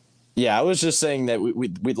 Yeah, I was just saying that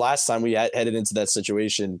we last time we headed into that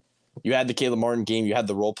situation, you had the Caleb Martin game, you had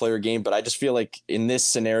the role player game, but I just feel like in this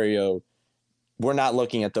scenario, we're not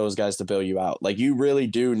looking at those guys to bail you out. Like, you really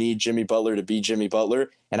do need Jimmy Butler to be Jimmy Butler.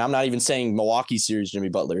 And I'm not even saying Milwaukee series Jimmy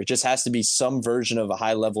Butler. It just has to be some version of a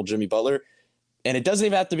high-level Jimmy Butler. And it doesn't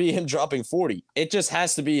even have to be him dropping 40. It just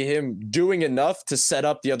has to be him doing enough to set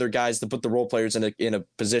up the other guys to put the role players in a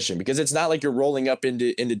position. Because it's not like you're rolling up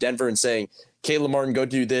into Denver and saying, Caleb Martin, go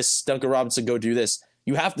do this. Duncan Robinson, go do this.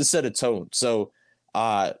 you have to set a tone. So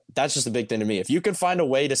that's just a big thing to me. If you can find a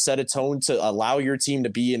way to set a tone to allow your team to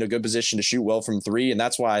be in a good position to shoot well from three, and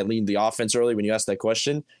that's why I leaned the offense early when you asked that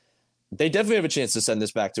question, they definitely have a chance to send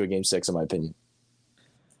this back to a game 6, in my opinion.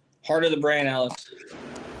 Heart of the brain, Alex.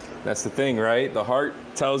 That's the thing, right? The heart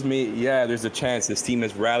tells me, yeah, there's a chance. This team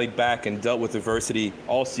has rallied back and dealt with adversity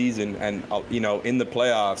all season and, in the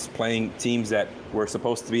playoffs, playing teams that were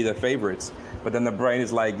supposed to be the favorites. But then the brain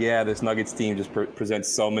is like, yeah, this Nuggets team just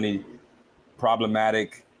presents so many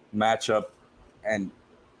problematic matchup and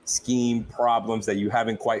scheme problems that you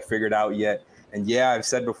haven't quite figured out yet. And yeah, I've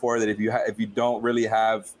said before that if you don't really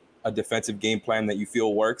have a defensive game plan that you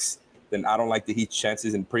feel works, then I don't like the Heat's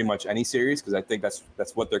chances in pretty much any series, because I think that's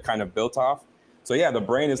what they're kind of built off. So yeah, the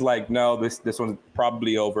brain is like, no, this one's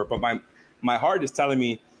probably over. But my heart is telling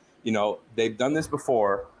me, they've done this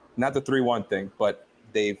before, not the 3-1 thing, but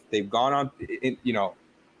they've gone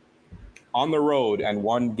on the road and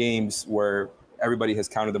won games where everybody has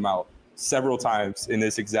counted them out several times in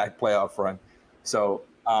this exact playoff run. So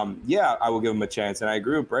yeah, I will give them a chance. And I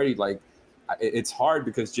agree with Brady. Like, it's hard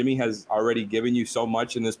because Jimmy has already given you so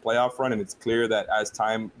much in this playoff run, and it's clear that as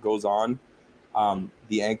time goes on,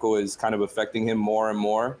 the ankle is kind of affecting him more and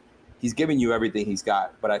more. He's giving you everything he's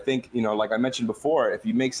got. But I think, like I mentioned before, if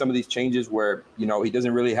you make some of these changes where, he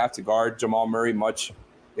doesn't really have to guard Jamal Murray much,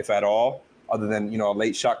 if at all, other than, a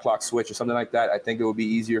late shot clock switch or something like that, I think it will be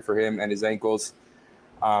easier for him and his ankles.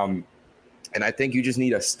 And I think you just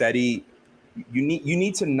need a steady – you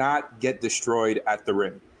need to not get destroyed at the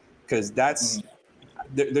rim. Because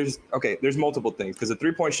there's multiple things. Because the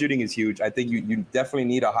 3-point shooting is huge. I think you definitely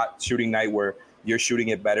need a hot shooting night where you're shooting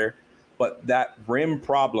it better. But that rim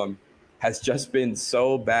problem has just been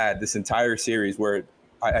so bad this entire series, where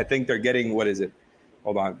I think they're getting, what is it?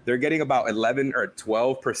 Hold on. They're getting about 11 or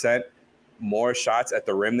 12% more shots at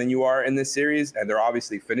the rim than you are in this series. And they're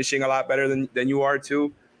obviously finishing a lot better than you are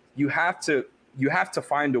too. You have to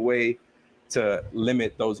find a way to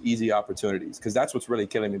limit those easy opportunities, because that's what's really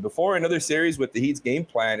killing me. Before, in other series with the Heat's game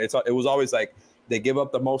plan, it was always like they give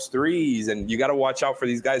up the most threes, and you got to watch out for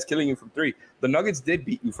these guys killing you from three. The Nuggets did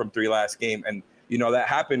beat you from three last game, and that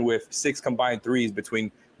happened with 6 combined threes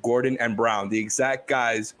between Gordon and Brown, the exact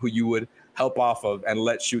guys who you would help off of and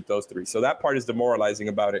let shoot those threes. So that part is demoralizing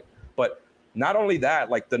about it. But not only that,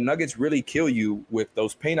 like, the Nuggets really kill you with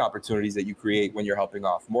those paint opportunities that you create when you're helping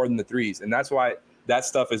off, more than the threes. And that's why that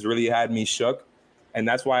stuff has really had me shook. And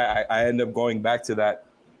that's why I end up going back to that,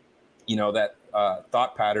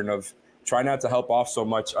 thought pattern of try not to help off so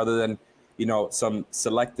much, other than, some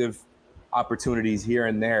selective opportunities here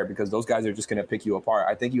and there, because those guys are just going to pick you apart.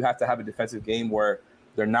 I think you have to have a defensive game where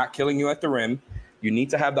they're not killing you at the rim. You need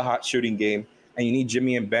to have the hot shooting game, and you need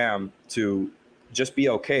Jimmy and Bam to just be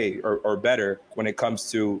okay or better when it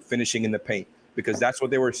comes to finishing in the paint, because that's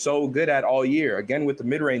what they were so good at all year. Again, with the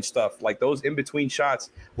mid-range stuff, like those in-between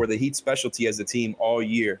shots were the Heat specialty as a team all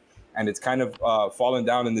year. And it's kind of fallen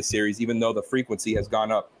down in this series, even though the frequency has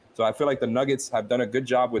gone up. So I feel like the Nuggets have done a good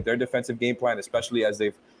job with their defensive game plan, especially as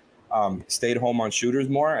they've stayed home on shooters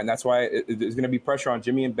more. And that's why there's going to be pressure on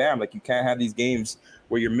Jimmy and Bam. Like, you can't have these games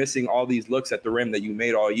where you're missing all these looks at the rim that you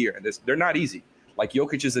made all year. And they're not easy. Like,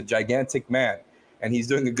 Jokic is a gigantic man, and he's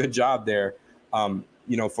doing a good job there.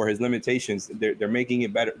 For his limitations, they're making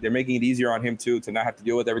it better. They're making it easier on him too, to not have to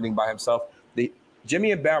deal with everything by himself.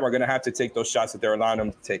 Jimmy and Bam are going to have to take those shots that they're allowing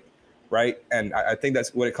them to take, right? And I think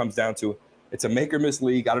that's what it comes down to. It's a make or miss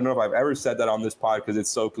league. I don't know if I've ever said that on this pod because it's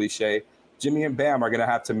so cliche. Jimmy and Bam are going to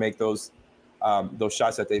have to make those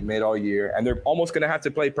shots that they've made all year, and they're almost going to have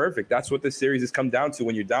to play perfect. That's what this series has come down to.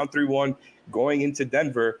 When you're down 3-1 going into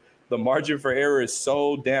Denver, the margin for error is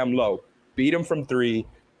so damn low. Beat them from three.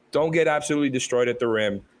 Don't get absolutely destroyed at the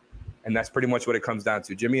rim. And that's pretty much what it comes down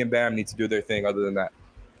to. Jimmy and Bam need to do their thing other than that.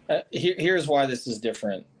 Here's why this is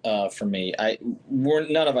different for me.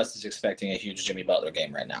 None of us is expecting a huge Jimmy Butler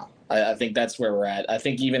game right now. I think that's where we're at. I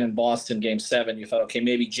think even in Boston Game 7, you thought, okay,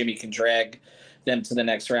 maybe Jimmy can drag them to the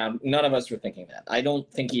next round. None of us were thinking that. I don't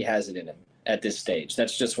think he has it in him at this stage.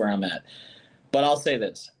 That's just where I'm at. But I'll say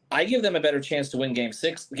this. I give them a better chance to win Game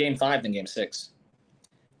 5 than Game 6.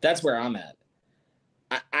 That's where I'm at.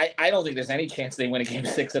 I don't think there's any chance they win a Game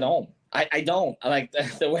 6 at home. I don't. Like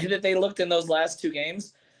the way that they looked in those last 2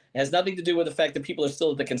 games. It has nothing to do with the fact that people are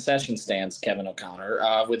still at the concession stands, Kevin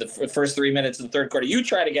O'Connor, with the first 3 minutes of the third quarter. You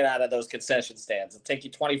try to get out of those concession stands. It'll take you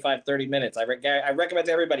 25, 30 minutes. I recommend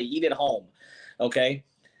to everybody, eat at home, okay?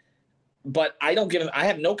 But I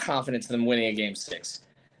have no confidence in them winning a Game 6.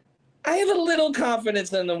 I have a little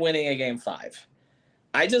confidence in them winning a Game 5.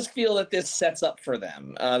 I just feel that this sets up for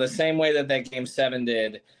them the same way that Game 7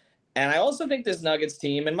 did. And I also think this Nuggets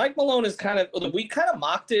team, and Mike Malone is we kind of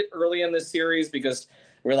mocked it early in this series because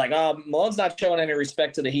we're like, oh, Malone's not showing any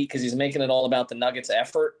respect to the Heat because he's making it all about the Nuggets'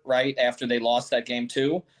 effort, right, after they lost that game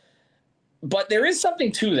 2. But there is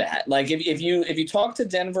something to that. Like, if you talk to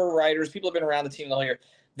Denver writers, people have been around the team the whole year,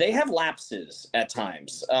 they have lapses at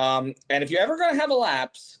times. And if you're ever going to have a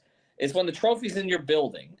lapse, it's when the trophy's in your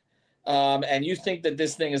building. And you think that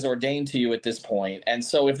this thing is ordained to you at this point. And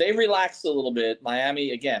so if they relax a little bit,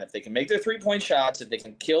 Miami, again, if they can make their three-point shots, if they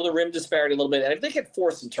can kill the rim disparity a little bit, and if they can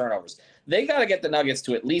force some turnovers, they got to get the Nuggets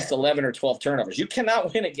to at least 11 or 12 turnovers. You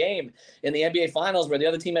cannot win a game in the NBA Finals where the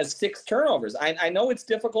other team has 6 turnovers. I know it's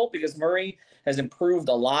difficult because Murray has improved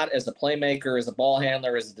a lot as a playmaker, as a ball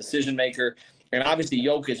handler, as a decision maker. And obviously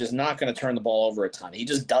Jokic is not going to turn the ball over a ton. He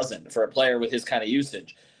just doesn't for a player with his kind of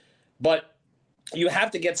usage. But you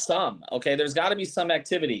have to get some, okay? There's got to be some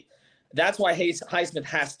activity. That's why Highsmith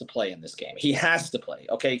has to play in this game. He has to play,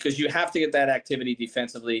 okay? Because you have to get that activity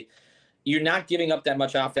defensively. You're not giving up that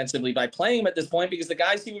much offensively by playing him at this point because the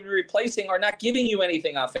guys he would be replacing are not giving you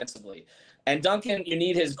anything offensively. And Duncan, you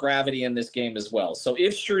need his gravity in this game as well. So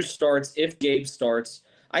if Strus starts, if Gabe starts,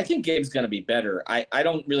 I think Gabe's going to be better. I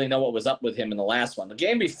don't really know what was up with him in the last one. The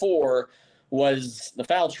game before was the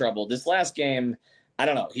foul trouble. This last game, I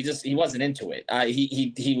don't know. He wasn't into it. I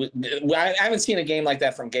haven't seen a game like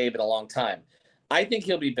that from Gabe in a long time. I think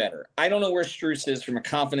he'll be better. I don't know where Strus is from a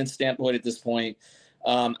confidence standpoint at this point.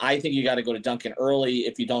 I think you got to go to Duncan early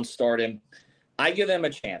if you don't start him. I give them a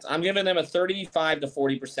chance. I'm giving them a 35 to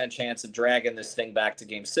 40% chance of dragging this thing back to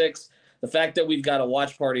Game 6. The fact that we've got a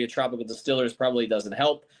watch party at Tropical Distillers probably doesn't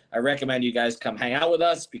help. I recommend you guys come hang out with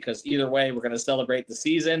us because either way, we're going to celebrate the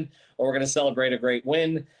season or we're going to celebrate a great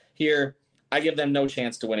win here. I give them no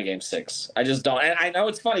chance to win a Game 6. I just don't. And I know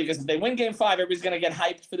it's funny because if they win Game 5, everybody's going to get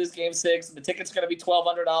hyped for this Game 6. The ticket's going to be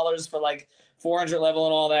 $1,200 for like 400 level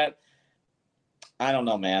and all that. I don't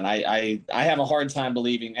know, man. I have a hard time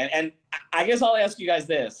believing. And I guess I'll ask you guys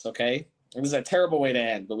this, okay? This is a terrible way to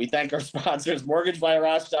end, but we thank our sponsors,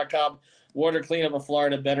 MortgageByArash.com, Water Cleanup of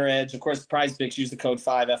Florida, Better Edge. Of course, Prize Picks, use the code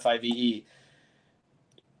 5, F-I-V-E.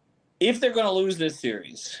 If they're going to lose this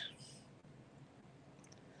series,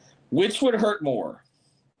 which would hurt more?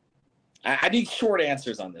 I need short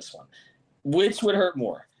answers on this one. Which would hurt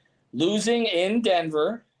more? Losing in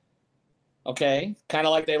Denver, okay, kind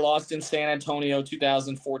of like they lost in San Antonio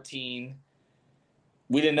 2014.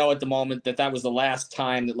 We didn't know at the moment that was the last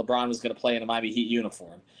time that LeBron was going to play in a Miami Heat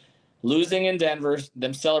uniform. Losing in Denver,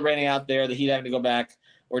 them celebrating out there, the Heat having to go back,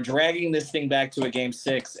 or dragging this thing back to a Game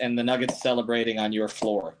 6 and the Nuggets celebrating on your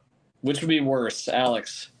floor. Which would be worse,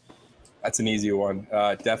 Alex? That's an easy one.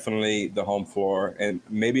 Definitely the home floor. And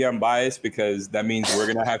maybe I'm biased because that means we're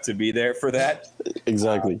going to have to be there for that.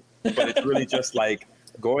 Exactly. But it's really just like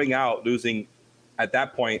going out, losing at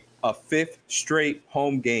that point a 5th straight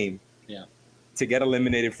home game. Yeah. To get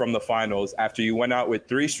eliminated from the finals after you went out with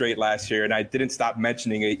 3 straight last year. And I didn't stop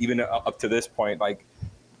mentioning it even up to this point. Like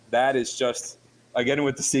that is just, again,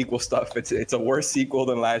 with the sequel stuff, it's a worse sequel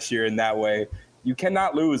than last year in that way. You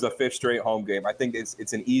cannot lose a 5th straight home game. I think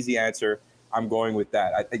it's an easy answer. I'm going with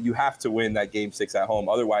that. I think you have to win that Game 6 at home.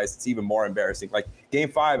 Otherwise, it's even more embarrassing. Like Game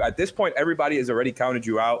 5, at this point, everybody has already counted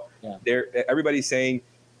you out. Yeah. Everybody's saying,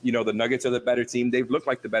 the Nuggets are the better team. They've looked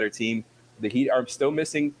like the better team. The Heat are still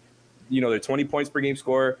missing, their 20 points per game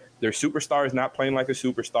scorer. Their superstar is not playing like a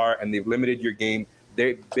superstar, and they've limited your game.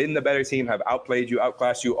 They've been the better team, have outplayed you,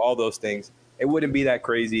 outclassed you, all those things. It wouldn't be that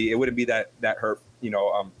crazy. It wouldn't be that hurt.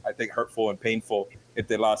 I think hurtful and painful if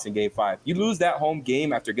they lost in Game 5. You lose that home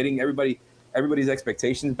game after getting everybody's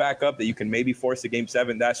expectations back up that you can maybe force a Game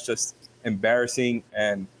 7. That's just embarrassing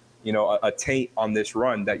and, a taint on this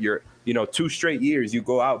run that you're, 2 straight years you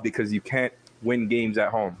go out because you can't win games at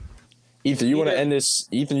home. Ethan, you want to end this?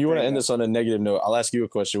 Ethan, you want to end this on a negative note? I'll ask you a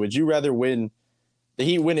question. Would you rather the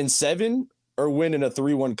Heat win in 7 or win in a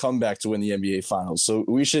 3-1 comeback to win the NBA Finals? So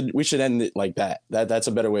we should end it like that. That's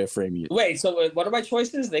a better way of framing it. Wait, so what are my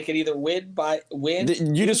choices? They could either win.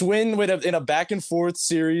 You just win in a back and forth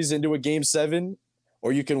series into a Game 7,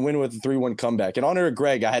 or you can win with a 3-1 comeback. In honor of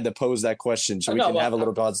Greg, I had to pose that question so we can have a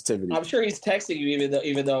little positivity. I'm sure he's texting you,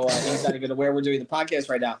 even though he's not even aware we're doing the podcast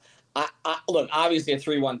right now. Look, obviously a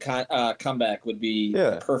 3-1 comeback would be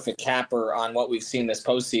a perfect capper on what we've seen this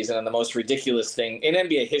postseason and the most ridiculous thing in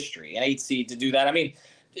NBA history, an 8 seed to do that. I mean,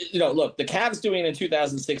 look, the Cavs doing it in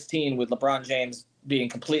 2016 with LeBron James being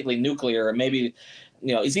completely nuclear, and maybe,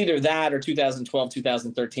 it's either that or 2012,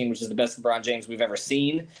 2013, which is the best LeBron James we've ever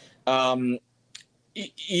seen.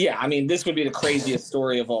 Yeah, I mean, this would be the craziest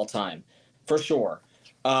story of all time, for sure.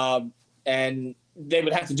 And they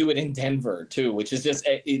would have to do it in Denver too, which is just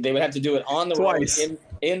they would have to do it on the road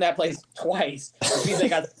in that place twice. Which means they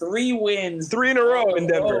got 3 wins, 3 in a row in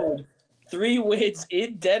Denver. Road. 3 wins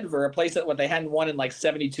in Denver, a place that what they hadn't won in like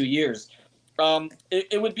 72 years.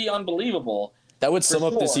 It would be unbelievable. That would sum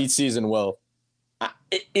up this Heat season well.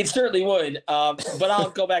 It certainly would. But I'll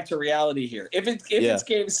go back to reality here. If it's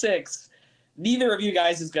Game 6, neither of you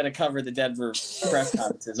guys is going to cover the Denver press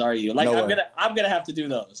conferences, are you? Like no I'm gonna have to do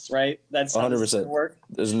those, right? That's 100%. Work.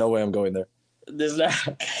 There's no way I'm going there. There's not.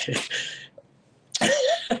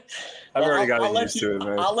 I've already gotten used to it,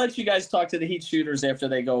 man. I'll let you guys talk to the Heat shooters after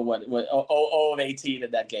they go 0 of 18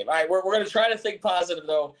 in that game. All right, we're going to try to think positive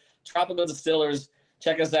though. Tropical Distillers.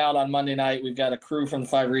 Check us out on Monday night. We've got a crew from the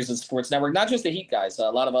 5 Reasons Sports Network. Not just the Heat guys. A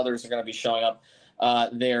lot of others are going to be showing up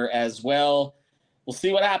there as well. We'll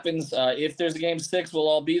see what happens. If there's a Game 6, we'll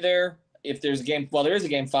all be there. If there's a game, there is a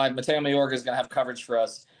Game 5. Mateo Mayorga is going to have coverage for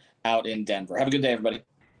us out in Denver. Have a good day, everybody.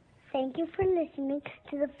 Thank you for listening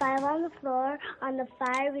to the 5 on the Floor on the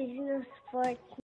 5 Reasons Sports